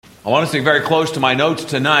I want to stay very close to my notes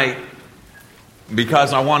tonight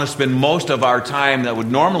because I want to spend most of our time that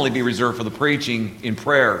would normally be reserved for the preaching in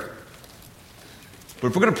prayer. But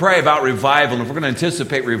if we're going to pray about revival, and if we're going to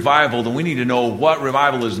anticipate revival, then we need to know what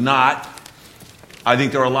revival is not. I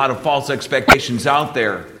think there are a lot of false expectations out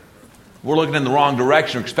there. We're looking in the wrong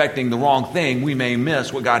direction, expecting the wrong thing. We may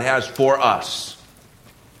miss what God has for us.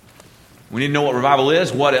 We need to know what revival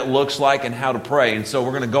is, what it looks like, and how to pray. And so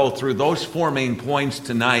we're going to go through those four main points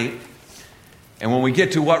tonight. And when we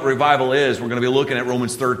get to what revival is, we're going to be looking at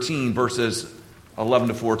Romans 13, verses 11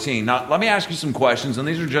 to 14. Now, let me ask you some questions, and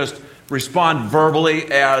these are just respond verbally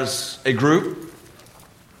as a group.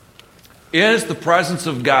 Is the presence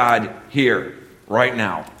of God here right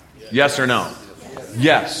now? Yes or no?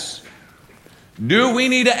 Yes. Do we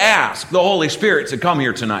need to ask the Holy Spirit to come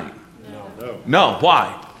here tonight? No.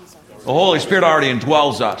 Why? The Holy Spirit already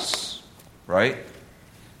indwells us, right?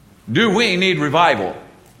 Do we need revival?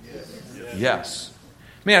 Yes.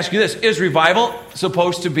 Let me ask you this. Is revival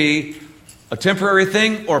supposed to be a temporary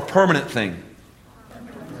thing or a permanent thing?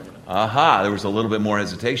 Aha, there was a little bit more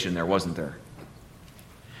hesitation there, wasn't there?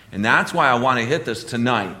 And that's why I want to hit this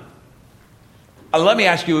tonight. Let me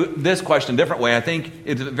ask you this question a different way. I think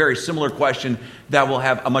it's a very similar question that will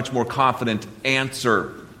have a much more confident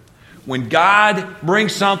answer. When God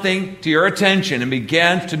brings something to your attention and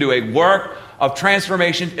begins to do a work of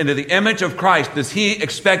transformation into the image of Christ, does He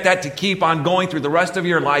expect that to keep on going through the rest of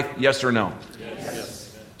your life? Yes or no?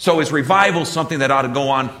 Yes. So is revival something that ought to go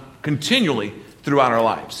on continually throughout our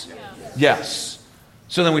lives? Yes.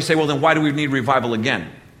 So then we say, well, then why do we need revival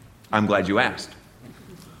again? I'm glad you asked.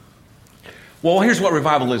 Well, here's what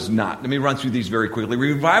revival is not. Let me run through these very quickly.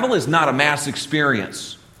 Revival is not a mass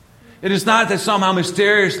experience. It is not that somehow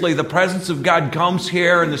mysteriously the presence of God comes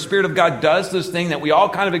here and the Spirit of God does this thing that we all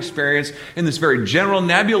kind of experience in this very general,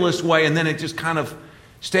 nebulous way, and then it just kind of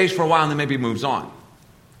stays for a while and then maybe moves on.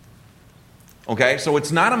 Okay, so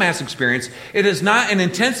it's not a mass experience. It is not an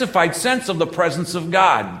intensified sense of the presence of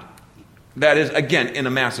God. That is, again, in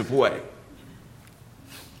a massive way.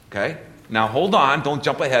 Okay, now hold on, don't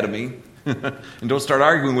jump ahead of me, and don't start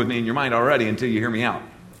arguing with me in your mind already until you hear me out.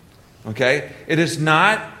 Okay, it is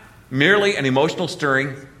not merely an emotional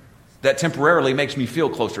stirring that temporarily makes me feel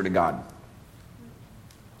closer to God.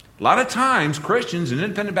 A lot of times, Christians in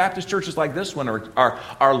independent Baptist churches like this one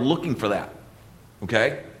are looking for that.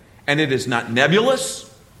 Okay? And it is not nebulous,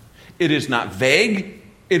 it is not vague,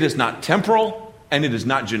 it is not temporal, and it is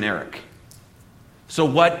not generic. So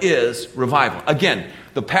what is revival? Again,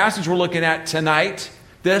 the passage we're looking at tonight,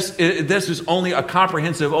 this is only a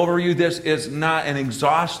comprehensive overview. This is not an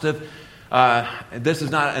exhaustive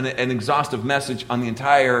exhaustive message on the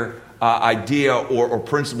entire idea or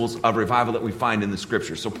principles of revival that we find in the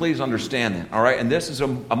Scripture. So please understand that, all right? And this is a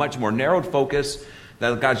much more narrowed focus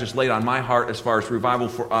that God's just laid on my heart as far as revival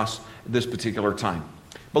for us at this particular time.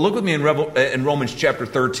 But look with me in Romans chapter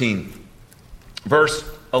 13, verse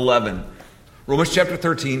 11. Romans chapter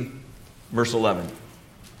 13, verse 11.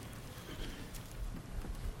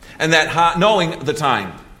 And that knowing the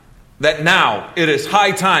time, that now it is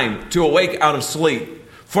high time to awake out of sleep.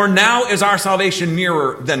 For now is our salvation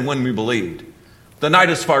nearer than when we believed. The night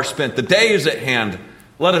is far spent, the day is at hand.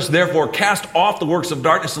 Let us therefore cast off the works of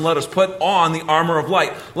darkness and let us put on the armor of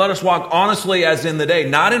light. Let us walk honestly as in the day,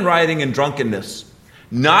 not in rioting and drunkenness,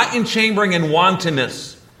 not in chambering and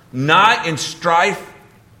wantonness, not in strife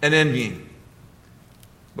and envying.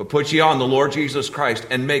 But put ye on the Lord Jesus Christ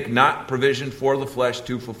and make not provision for the flesh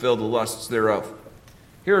to fulfill the lusts thereof.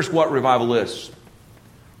 Here's what revival is.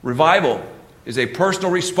 Revival is a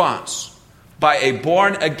personal response by a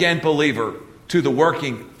born-again believer to the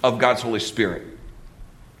working of God's Holy Spirit.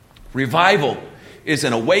 Revival is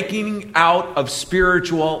an awakening out of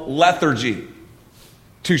spiritual lethargy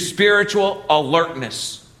to spiritual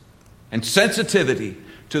alertness and sensitivity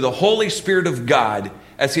to the Holy Spirit of God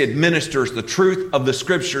as He administers the truth of the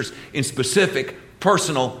Scriptures in specific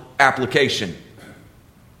personal application.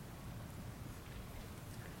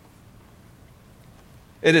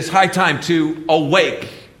 It is high time to awake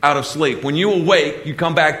out of sleep. When you awake, you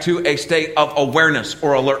come back to a state of awareness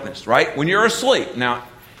or alertness, right? When you're asleep. Now,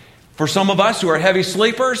 for some of us who are heavy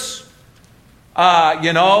sleepers, a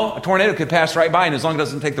tornado could pass right by, and as long as it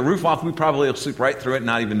doesn't take the roof off, we probably will sleep right through it and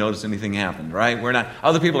not even notice anything happened, right? We're not.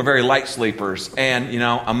 Other people are very light sleepers, and,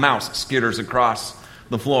 a mouse skitters across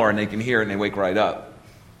the floor, and they can hear it, and they wake right up,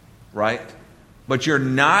 right? But you're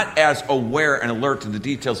not as aware and alert to the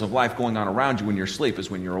details of life going on around you when you're asleep as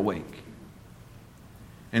when you're awake.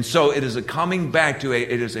 And so it is a coming back to it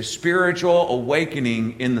is a spiritual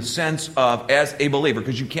awakening in the sense of as a believer,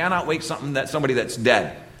 because you cannot wake somebody that's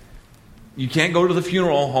dead. You can't go to the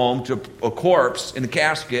funeral home to a corpse in a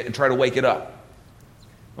casket and try to wake it up.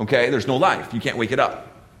 Okay? There's no life. You can't wake it up.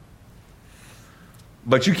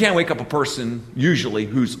 But you can't wake up a person, usually,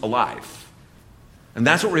 who's alive. And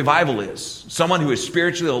that's what revival is. Someone who is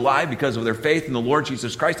spiritually alive because of their faith in the Lord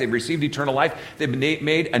Jesus Christ. They've received eternal life. They've been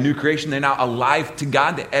made a new creation. They're now alive to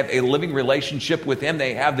God. They have a living relationship with Him.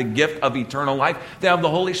 They have the gift of eternal life. They have the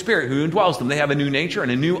Holy Spirit who indwells them. They have a new nature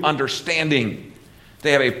and a new understanding.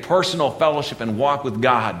 They have a personal fellowship and walk with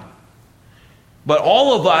God. But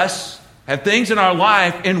all of us have things in our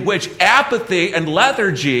life in which apathy and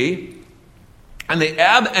lethargy and the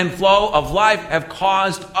ebb and flow of life have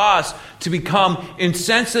caused us to become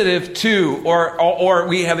insensitive to, or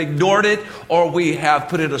we have ignored it, or we have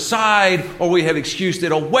put it aside, or we have excused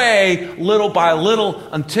it away little by little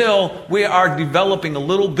until we are developing a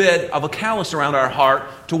little bit of a callus around our heart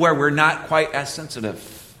to where we're not quite as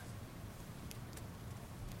sensitive.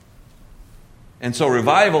 And so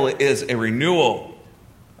revival is a renewal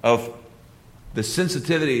of the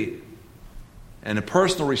sensitivity and a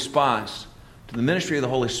personal response to the ministry of the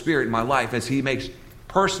Holy Spirit in my life as He makes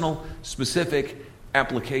personal, specific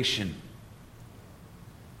application.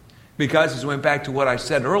 Because, as I went back to what I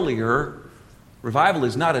said earlier, revival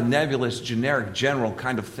is not a nebulous, generic, general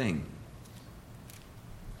kind of thing.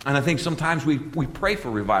 And I think sometimes we pray for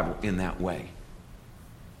revival in that way.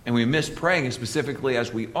 And we miss praying as specifically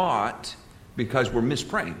as we ought because we're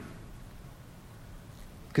mispraying.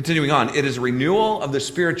 Continuing on, it is a renewal of the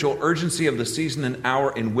spiritual urgency of the season and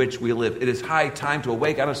hour in which we live. It is high time to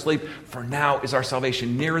awake out of sleep, for now is our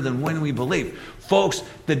salvation nearer than when we believe. Folks,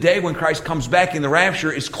 the day when Christ comes back in the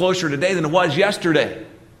rapture is closer today than it was yesterday.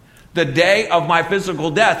 The day of my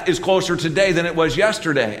physical death is closer today than it was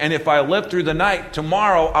yesterday. And if I live through the night,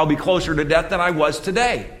 tomorrow I'll be closer to death than I was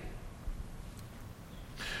today.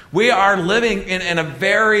 We are living in a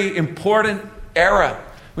very important era.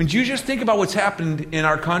 When you just think about what's happened in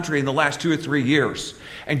our country in the last 2 or 3 years,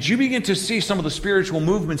 and you begin to see some of the spiritual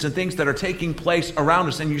movements and things that are taking place around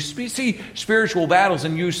us, and you see spiritual battles,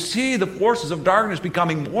 and you see the forces of darkness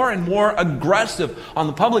becoming more and more aggressive on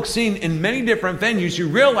the public scene in many different venues, you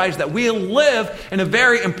realize that we live in a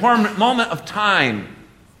very important moment of time.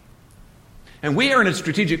 And we are in a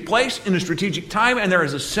strategic place, in a strategic time, and there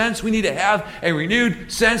is a sense we need to have a renewed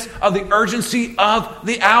sense of the urgency of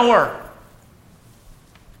the hour.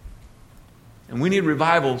 And we need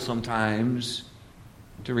revival sometimes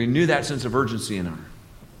to renew that sense of urgency in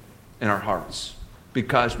our hearts,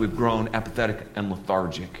 because we've grown apathetic and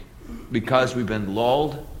lethargic, because we've been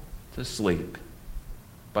lulled to sleep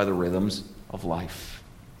by the rhythms of life.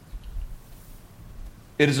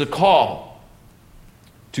 It is a call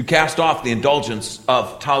to cast off the indulgence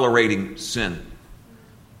of tolerating sin.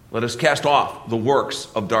 Let us cast off the works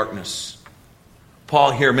of darkness.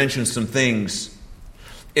 Paul here mentions some things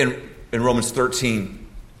in Romans 13.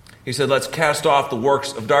 He said, let's cast off the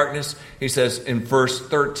works of darkness. He says in verse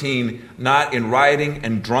 13, not in rioting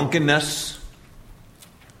and drunkenness,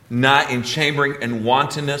 not in chambering and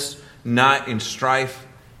wantonness, not in strife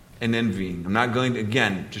and envying. I'm not going to,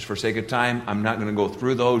 again, just for sake of time, I'm not going to go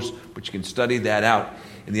through those, but you can study that out.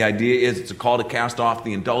 And the idea is it's a call to cast off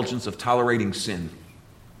the indulgence of tolerating sin.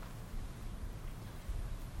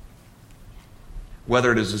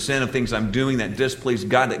 Whether it is a sin of things I'm doing that displease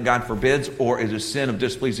God, that God forbids, or it is a sin of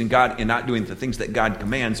displeasing God and not doing the things that God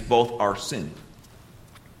commands, both are sin.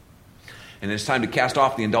 And it's time to cast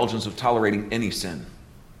off the indulgence of tolerating any sin.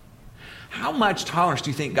 How much tolerance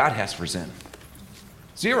do you think God has for sin?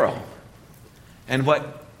 0. And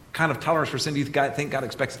what kind of tolerance for sin do you think God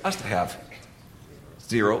expects us to have?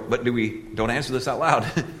 0. But don't answer this out loud.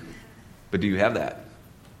 But do you have that?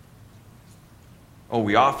 Oh,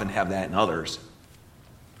 we often have that in others.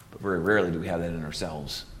 But very rarely do we have that in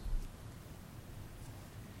ourselves.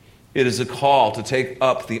 It is a call to take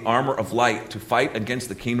up the armor of light, to fight against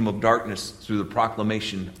the kingdom of darkness through the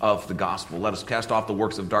proclamation of the gospel. Let us cast off the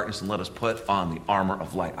works of darkness and let us put on the armor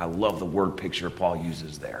of light. I love the word picture Paul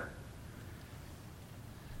uses there.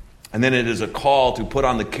 And then it is a call to put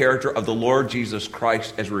on the character of the Lord Jesus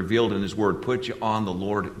Christ as revealed in His word. Put you on the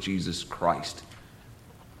Lord Jesus Christ.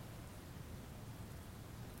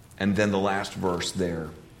 And then the last verse there,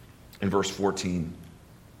 in verse 14.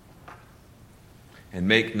 And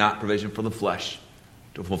make not provision for the flesh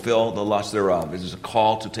to fulfill the lust thereof. It is a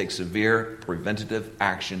call to take severe preventative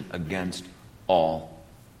action against all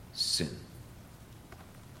sin.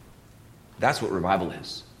 That's what revival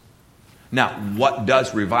is. Now, what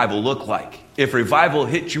does revival look like? If revival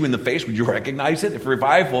hit you in the face, would you recognize it?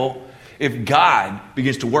 If God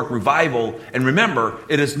begins to work revival, and remember,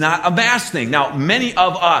 it is not a mass thing. Now, many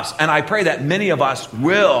of us, and I pray that many of us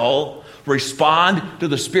will respond to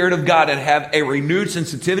the Spirit of God and have a renewed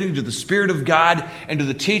sensitivity to the Spirit of God and to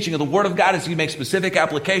the teaching of the Word of God as He makes specific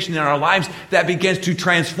application in our lives, that begins to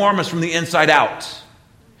transform us from the inside out.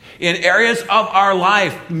 In areas of our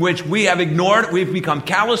life which we have ignored, we've become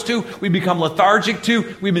callous to, we've become lethargic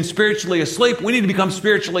to, we've been spiritually asleep, we need to become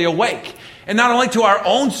spiritually awake. And not only to our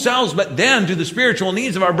own selves, but then to the spiritual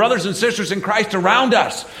needs of our brothers and sisters in Christ around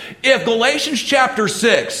us. If Galatians chapter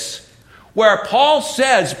 6, where Paul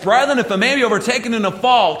says, brethren, if a man be overtaken in a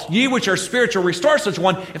fault, ye which are spiritual, restore such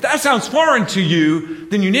one, if that sounds foreign to you,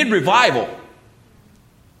 then you need revival.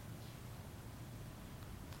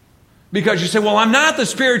 Because you say, well, I'm not the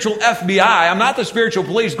spiritual FBI. I'm not the spiritual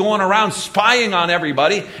police going around spying on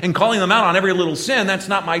everybody and calling them out on every little sin. That's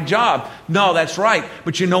not my job. No, that's right.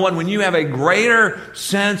 But you know what? When you have a greater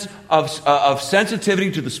sense of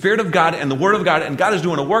sensitivity to the Spirit of God and the Word of God, and God is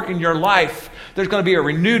doing a work in your life, there's going to be a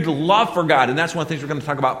renewed love for God. And that's one of the things we're going to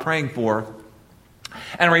talk about praying for.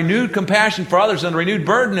 And a renewed compassion for others and a renewed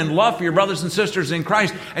burden and love for your brothers and sisters in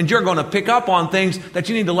Christ. And you're going to pick up on things that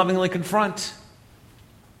you need to lovingly confront.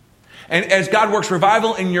 And as God works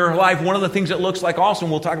revival in your life, one of the things it looks like also,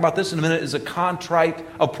 and we'll talk about this in a minute, is a contrite,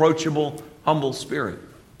 approachable, humble spirit.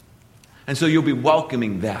 And so you'll be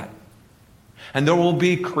welcoming that. And there will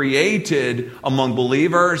be created among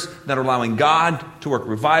believers that are allowing God to work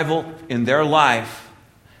revival in their life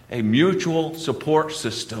a mutual support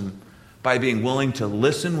system by being willing to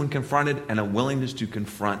listen when confronted and a willingness to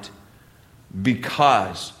confront,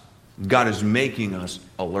 because God is making us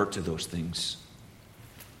alert to those things.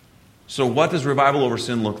 So what does revival over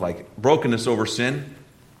sin look like? Brokenness over sin.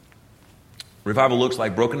 Revival looks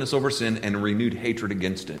like brokenness over sin and renewed hatred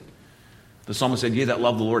against it. The psalmist said, ye that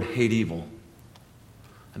love the Lord hate evil.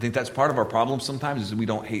 I think that's part of our problem sometimes, is that we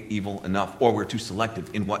don't hate evil enough, or we're too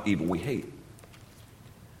selective in what evil we hate.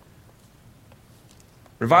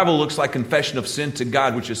 Revival looks like confession of sin to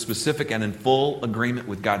God, which is specific and in full agreement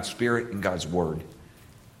with God's Spirit and God's Word.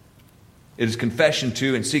 It is confession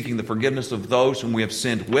to and seeking the forgiveness of those whom we have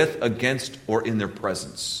sinned with, against, or in their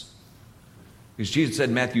presence. Because Jesus said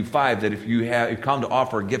in Matthew 5 that if you come to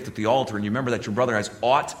offer a gift at the altar and you remember that your brother has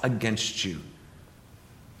aught against you.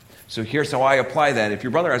 So here's how I apply that. If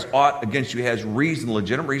your brother has aught against you, he has reason,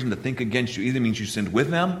 legitimate reason to think against you. Either means you sinned with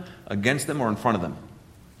them, against them, or in front of them.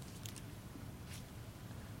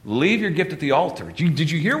 Leave your gift at the altar. Did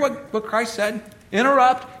you hear what Christ said?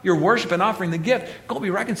 Interrupt your worship and offering the gift. Go be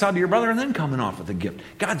reconciled to your brother and then come and offer the gift.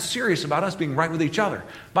 God's serious about us being right with each other.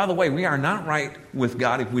 By the way, we are not right with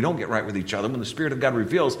God if we don't get right with each other. When the Spirit of God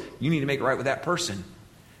reveals, you need to make it right with that person.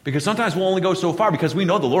 Because sometimes we'll only go so far because we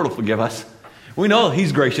know the Lord will forgive us. We know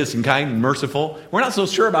He's gracious and kind and merciful. We're not so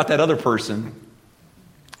sure about that other person,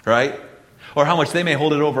 right? Or how much they may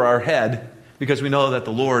hold it over our head, because we know that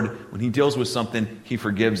the Lord, when He deals with something, He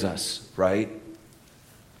forgives us, right?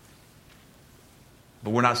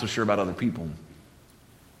 But we're not so sure about other people.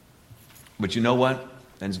 But you know what?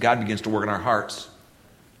 As God begins to work in our hearts,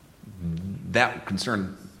 that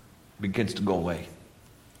concern begins to go away.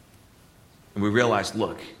 And we realize,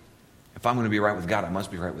 look, if I'm going to be right with God, I must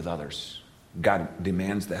be right with others. God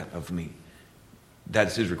demands that of me. That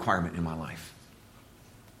is His requirement in my life.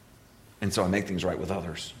 And so I make things right with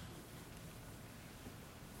others.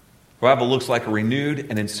 Revival looks like a renewed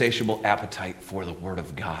and insatiable appetite for the Word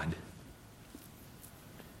of God.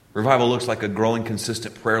 Revival looks like a growing,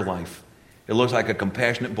 consistent prayer life. It looks like a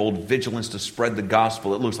compassionate, bold vigilance to spread the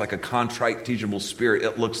gospel. It looks like a contrite, teachable spirit.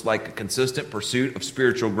 It looks like a consistent pursuit of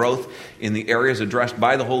spiritual growth in the areas addressed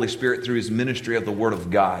by the Holy Spirit through His ministry of the Word of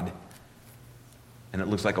God. And it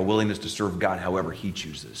looks like a willingness to serve God however He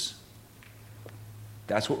chooses.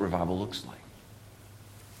 That's what revival looks like.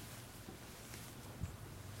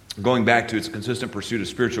 Going back to its consistent pursuit of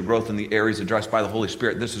spiritual growth in the areas addressed by the Holy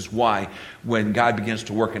Spirit, this is why when God begins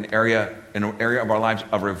to work in an area of our lives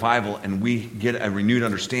of revival and we get a renewed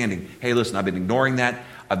understanding, hey, listen, I've been ignoring that,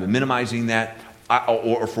 I've been minimizing that,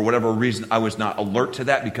 or for whatever reason I was not alert to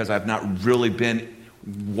that because I've not really been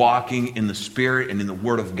walking in the Spirit and in the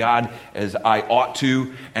Word of God as I ought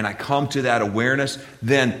to, and I come to that awareness,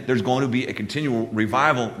 then there's going to be a continual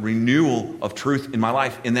revival, renewal of truth in my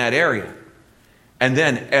life in that area. And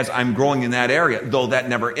then as I'm growing in that area, though that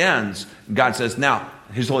never ends, God says, now,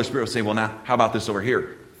 His Holy Spirit will say, well, now, how about this over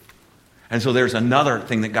here? And so there's another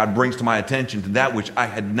thing that God brings to my attention, to that which I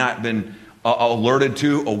had not been alerted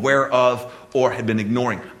to, aware of, or had been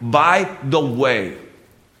ignoring. By the way,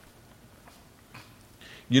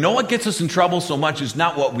 you know what gets us in trouble so much is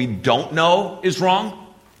not what we don't know is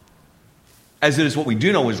wrong, as it is what we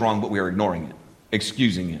do know is wrong, but we are ignoring it,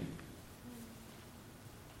 excusing it.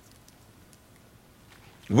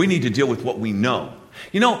 We need to deal with what we know.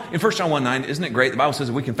 You know, in 1 John 1:9, isn't it great? The Bible says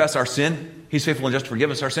if we confess our sin, He's faithful and just to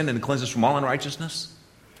forgive us our sin and to cleanse us from all unrighteousness.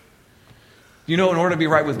 You know, in order to be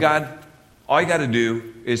right with God, all you got to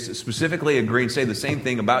do is to specifically agree and say the same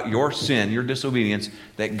thing about your sin, your disobedience,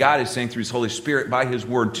 that God is saying through His Holy Spirit by His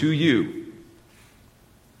Word to you.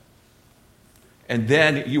 And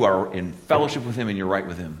then you are in fellowship with Him and you're right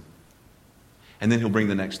with Him. And then He'll bring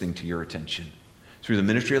the next thing to your attention. Through the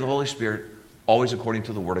ministry of the Holy Spirit, always according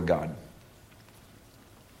to the Word of God.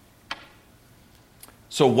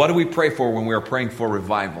 So what do we pray for when we are praying for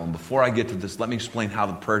revival? And before I get to this, let me explain how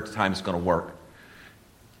the prayer time is going to work.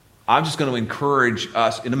 I'm just going to encourage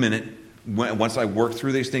us in a minute, once I work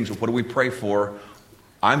through these things, what do we pray for?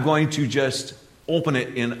 I'm going to just open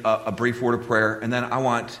it in a brief word of prayer, and then I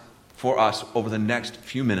want for us over the next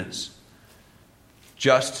few minutes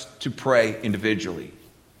just to pray individually.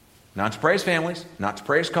 Not to pray as families, not to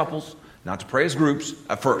pray as couples, not to pray as groups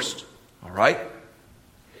at first. All right?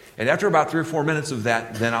 And after about 3 or 4 minutes of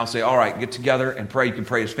that, then I'll say, all right, get together and pray. You can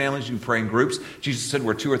pray as families, you can pray in groups. Jesus said,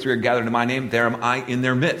 where 2 or 3 are gathered in my name, there am I in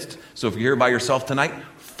their midst. So if you're here by yourself tonight,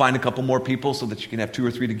 find a couple more people so that you can have 2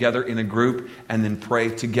 or 3 together in a group and then pray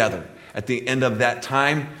together. At the end of that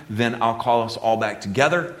time, then I'll call us all back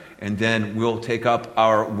together, and then we'll take up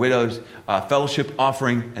our widow's fellowship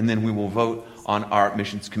offering, and then we will vote on our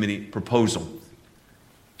missions committee proposal.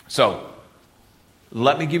 So,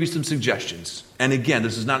 let me give you some suggestions. And again,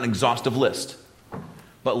 this is not an exhaustive list,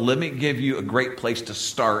 but let me give you a great place to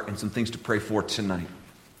start and some things to pray for tonight.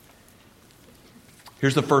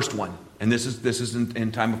 Here's the first one. And this is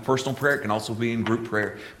in time of personal prayer. It can also be in group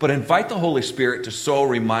prayer. But invite the Holy Spirit to so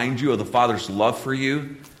remind you of the Father's love for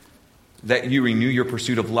you that you renew your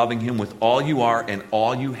pursuit of loving Him with all you are and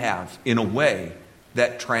all you have in a way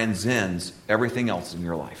that transcends everything else in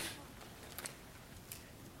your life.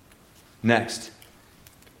 Next,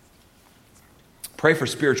 pray for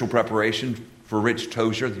spiritual preparation for Rich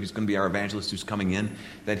Tozier. He's going to be our evangelist who's coming in,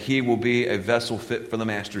 that he will be a vessel fit for the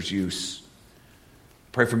Master's use.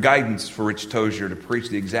 Pray for guidance for Rich Tozier to preach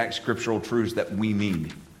the exact scriptural truths that we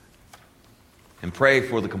need. And pray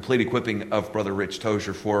for the complete equipping of Brother Rich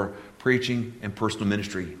Tozier for preaching and personal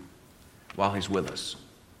ministry while he's with us.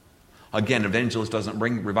 Again, evangelist doesn't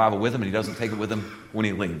bring revival with him, and he doesn't take it with him when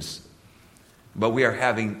he leaves. But we are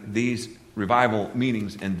having these revival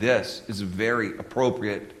meetings, and this is a very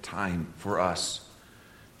appropriate time for us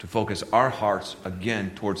to focus our hearts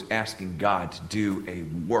again towards asking God to do a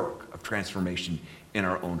work of transformation in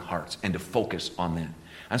our own hearts and to focus on that.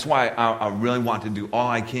 That's why I really want to do all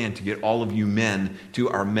I can to get all of you men to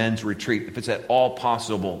our men's retreat. If it's at all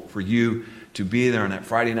possible for you to be there on that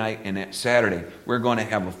Friday night and that Saturday, we're going to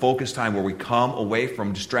have a focused time where we come away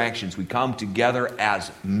from distractions. We come together as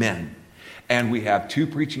men. And we have 2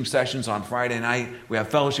 preaching sessions on Friday night. We have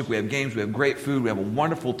fellowship, we have games, we have great food, we have a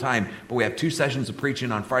wonderful time. But we have 2 sessions of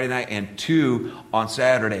preaching on Friday night and 2 on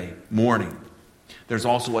Saturday morning. There's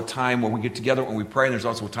also a time where we get together and we pray, and there's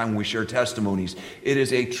also a time when we share testimonies. It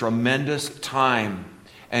is a tremendous time,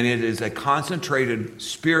 and it is a concentrated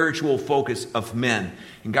spiritual focus of men.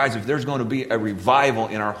 And guys, if there's going to be a revival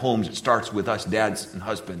in our homes, it starts with us dads and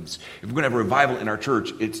husbands. If we're going to have a revival in our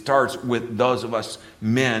church, it starts with those of us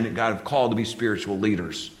men that God have called to be spiritual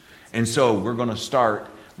leaders. And so we're going to start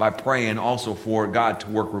by praying also for God to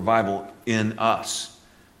work revival in us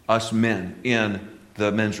men, in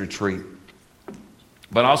the men's retreat.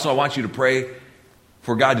 But also I want you to pray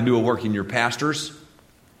for God to do a work in your pastors,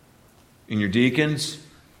 in your deacons,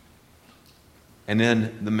 and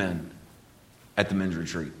in the men at the men's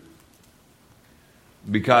retreat.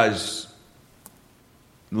 Because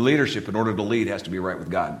leadership, in order to lead, has to be right with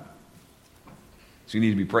God. So you need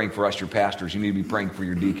to be praying for us, your pastors. You need to be praying for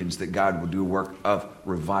your deacons, that God will do a work of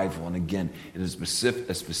revival. And again, it is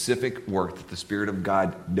a specific work that the Spirit of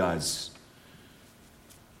God does.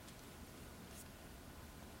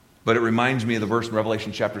 But it reminds me of the verse in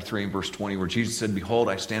Revelation chapter 3 and verse 20 where Jesus said, behold,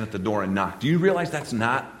 I stand at the door and knock. Do you realize that's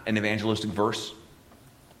not an evangelistic verse?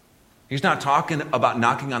 He's not talking about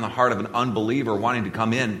knocking on the heart of an unbeliever wanting to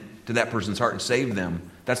come in to that person's heart and save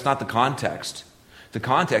them. That's not the context. The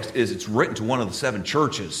context is it's written to one of the 7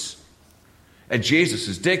 churches. And Jesus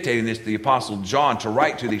is dictating this to the Apostle John to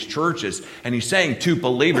write to these churches. And he's saying to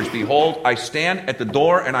believers, behold, I stand at the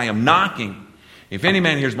door and I am knocking. If any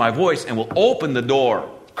man hears my voice and will open the door,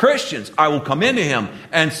 Christians, I will come into him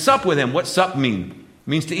and sup with him. What sup mean? It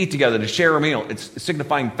means to eat together, to share a meal. It's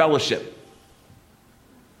signifying fellowship.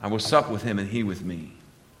 I will sup with him and he with me.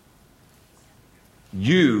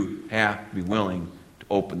 You have to be willing to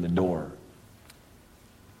open the door.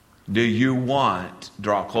 Do you want to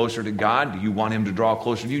draw closer to God? Do you want him to draw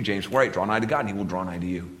closer to you? James 4:8, draw nigh to God and he will draw nigh to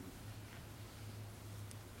you.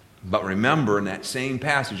 But remember, in that same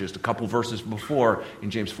passage, just a couple verses before,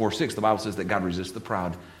 in James 4:6, the Bible says that God resists the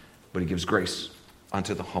proud, but he gives grace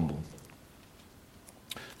unto the humble.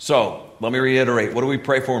 So, let me reiterate. What do we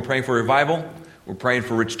pray for? We're praying for revival. We're praying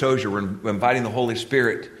for Rich Tozier. We're inviting the Holy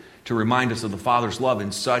Spirit to remind us of the Father's love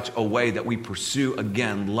in such a way that we pursue,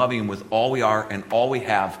 again, loving him with all we are and all we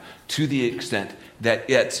have, to the extent that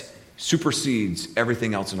it supersedes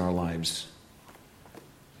everything else in our lives.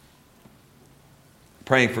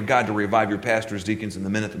 Praying for God to revive your pastors, deacons, and the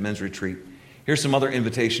men at the men's retreat. Here's some other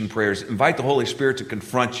invitation prayers. Invite the Holy Spirit to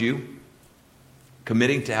confront you,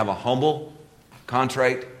 committing to have a humble,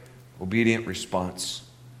 contrite, obedient response.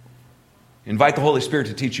 Invite the Holy Spirit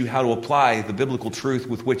to teach you how to apply the biblical truth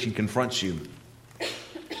with which he confronts you.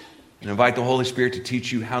 And invite the Holy Spirit to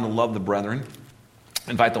teach you how to love the brethren.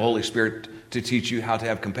 Invite the Holy Spirit to teach you how to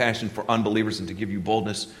have compassion for unbelievers and to give you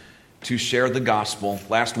boldness to share the gospel.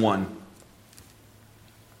 Last one.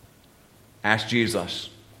 Ask Jesus,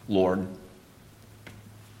 Lord,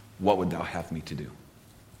 what would thou have me to do?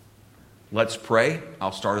 Let's pray.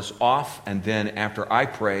 I'll start us off, and then after I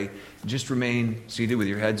pray, just remain seated with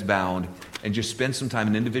your heads bowed and just spend some time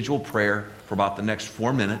in individual prayer for about the next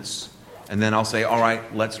 4 minutes. And then I'll say, all right,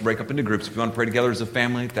 let's break up into groups. If you want to pray together as a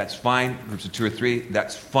family, that's fine. Groups of 2 or 3,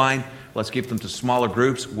 that's fine. Let's keep them to smaller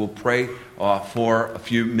groups. We'll pray for a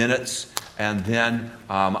few minutes, and then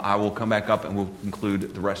I will come back up and we'll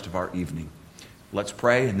conclude the rest of our evening. Let's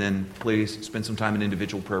pray, and then please spend some time in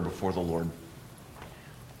individual prayer before the Lord.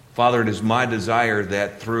 Father, it is my desire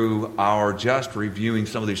that through our just reviewing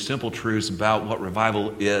some of these simple truths about what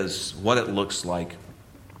revival is, what it looks like,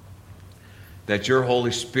 that your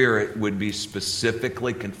Holy Spirit would be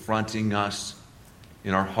specifically confronting us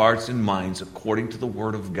in our hearts and minds according to the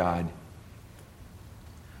Word of God,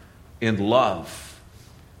 in love,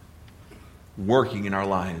 working in our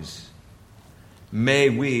lives. May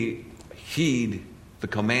we heed the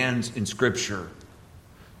commands in Scripture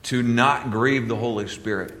to not grieve the Holy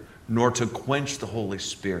Spirit, nor to quench the Holy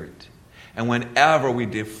Spirit. And whenever we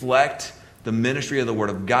deflect the ministry of the Word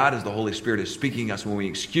of God as the Holy Spirit is speaking us, when we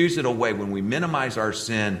excuse it away, when we minimize our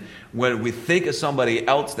sin, when we think of somebody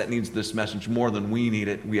else that needs this message more than we need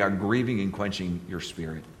it, we are grieving and quenching your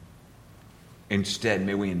Spirit. Instead,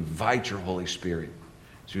 may we invite your Holy Spirit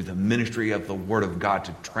through the ministry of the Word of God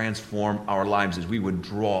to transform our lives as we would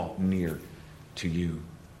draw near to you.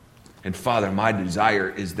 And Father, my desire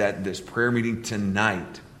is that this prayer meeting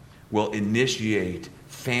tonight will initiate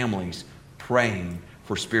families praying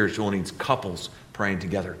for spiritual needs, couples praying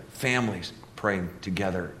together, families praying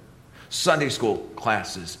together, Sunday school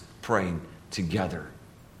classes praying together.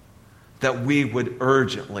 That we would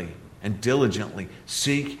urgently and diligently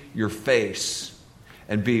seek your face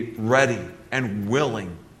and be ready and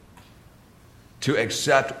willing to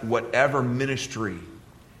accept whatever ministry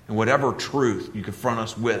and whatever truth you confront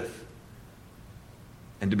us with,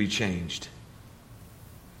 and to be changed.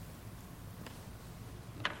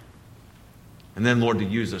 And then, Lord, to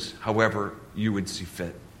use us however you would see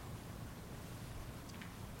fit.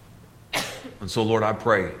 And so, Lord, I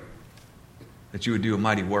pray that you would do a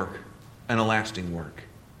mighty work and a lasting work.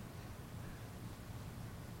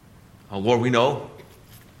 Lord, we know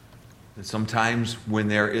that sometimes when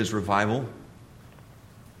there is revival,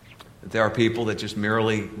 that there are people that just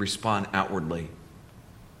merely respond outwardly.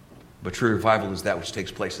 But true revival is that which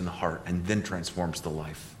takes place in the heart and then transforms the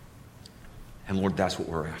life. And Lord, that's what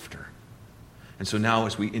we're after. And so now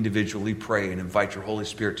as we individually pray and invite your Holy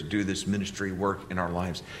Spirit to do this ministry work in our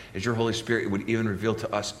lives, as your Holy Spirit would even reveal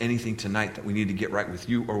to us anything tonight that we need to get right with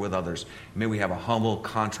you or with others, may we have a humble,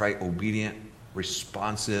 contrite, obedient,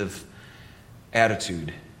 responsive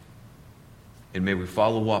attitude. And may we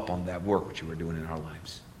follow up on that work which you are doing in our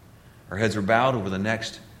lives. Our heads are bowed. Over the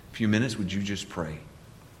next few minutes, would you just pray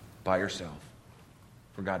by yourself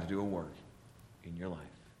for God to do a work in your life?